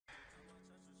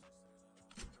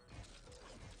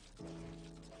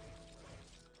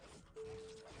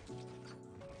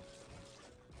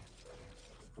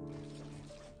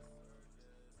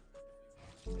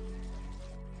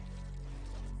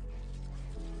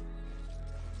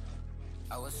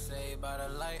I was saved by the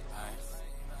light.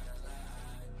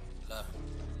 Look.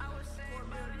 I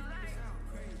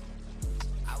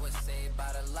was saved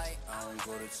by the light. I don't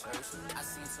go to church. I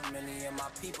seen so many of my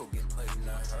people get put in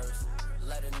a hearse.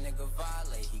 Let a nigga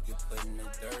violate, he get put in the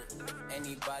dirt.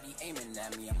 Anybody aiming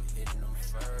at me, I'm hitting them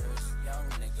first. Young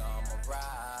nigga, I'ma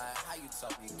ride. How you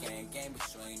talk you game,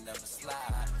 but you ain't never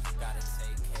slide. Gotta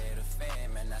take care of the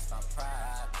fam, and that's my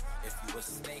pride. If you a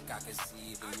snake, I can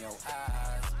see it in your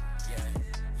eyes. Yeah,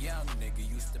 young nigga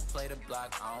used to play the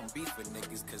block. I don't beef with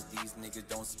niggas, cause these niggas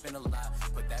don't spin a lot.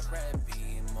 Put that red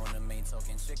beam on the main,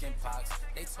 talking chicken pox.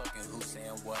 They talking who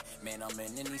saying what, man, I'm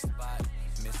in any spot.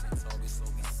 Missing targets,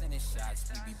 so we sending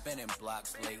shots. We be bending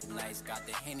blocks, late nights, got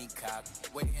the Henny cock.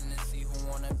 Waiting to see who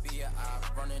wanna be a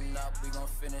op. Running up, we gon'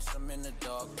 finish them in the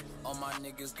dark. All my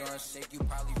niggas gonna shake, you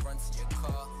probably run to your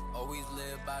car. Always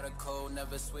live by the code,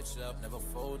 never switch up. Never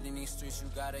fold in these streets,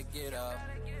 you gotta get up.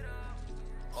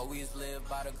 Always live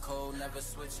by the code, never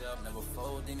switch up. Never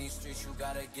fold in these streets, you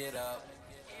gotta get up.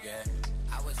 Yeah,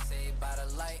 I was saved by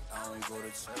the light, I don't go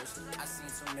to church. I seen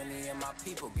so many of my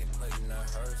people get put in a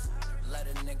hearse. Let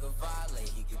a nigga violate,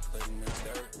 he get put in the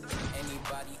dirt.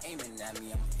 Anybody aiming at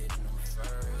me, I'm hitting them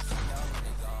first. Young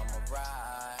nigga, I'ma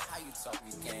ride. How you talk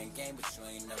you game, but you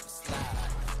ain't never slide.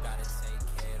 Gotta take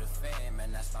care of the fam,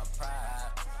 and that's my pride.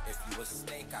 If you a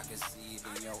snake, I can see it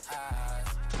in your eyes.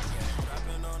 Yeah,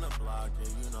 rapping on the block,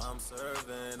 yeah, you know I'm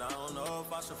serving. I don't know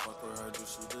if I should fuck with her, do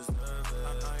she deserve it?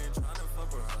 I ain't tryna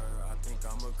fuck with her, I think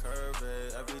I'ma curve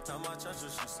it. Every time I touch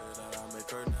her, she say that I make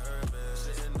her nervous.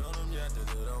 Shitting on them, yeah, did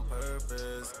it on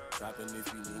purpose. Trapping, if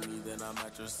you need me, then I'm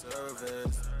at your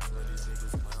service. Where these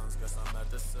niggas clowns, guess I'm at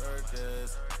the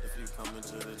circus. If you come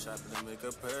into the trap and make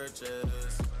a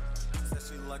purchase. Said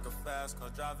she like a fast car,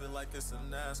 drive it like it's a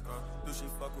NASCAR. Do she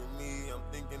fuck with me? I'm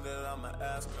thinking that I'ma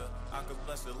ask her. I could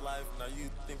bless your life, now you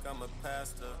think I'm a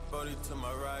pastor. Brody to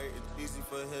my right, it's easy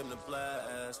for him to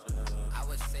blast. I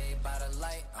was saved by the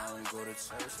light, I don't go to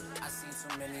church. I seen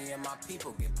so many of my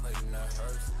people get put in a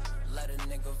hearse. Let a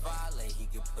nigga violate, he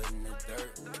get put in the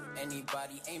dirt.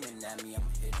 Anybody aiming at me, I'm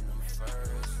hitting them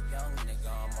first. Young nigga,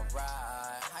 I'ma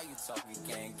ride. How you talk you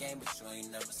game, but you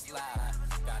ain't never slide.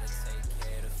 Gotta take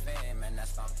care of the fam, and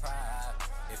that's my pride.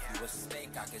 If you a snake,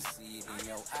 I can see it in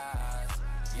your eyes.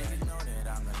 Yeah, you know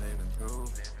that I'm the living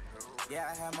proof. Yeah,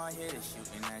 I have my head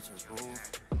shooting at your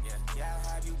booth. Yeah,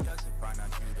 I have you ducked in front of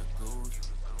you the goose.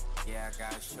 Yeah, I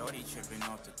got a shorty tripping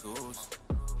off the goose.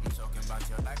 I'm talking about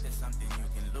your life, there's something you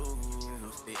can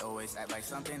lose. They always act like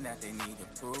something that they need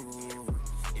to prove.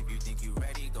 If you think you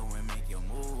ready, go and make your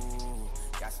move.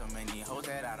 Got so many hoes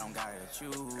that I don't gotta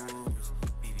choose.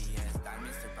 BBS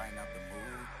diamonds to brighten up the mood.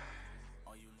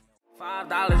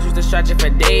 $5 used to stretch it for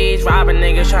days. Robbing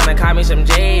niggas trying to cop me some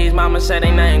J's. Mama said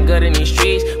ain't nothing good in these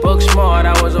streets. Book smart,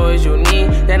 I was always unique.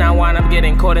 Then I wound up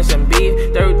getting caught in some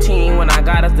beef. 13 when I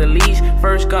got off the leash.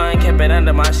 First gun, kept it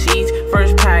under my sheets.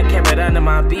 First pack, kept it under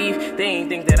my beef. They ain't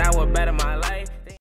think that I would better my life.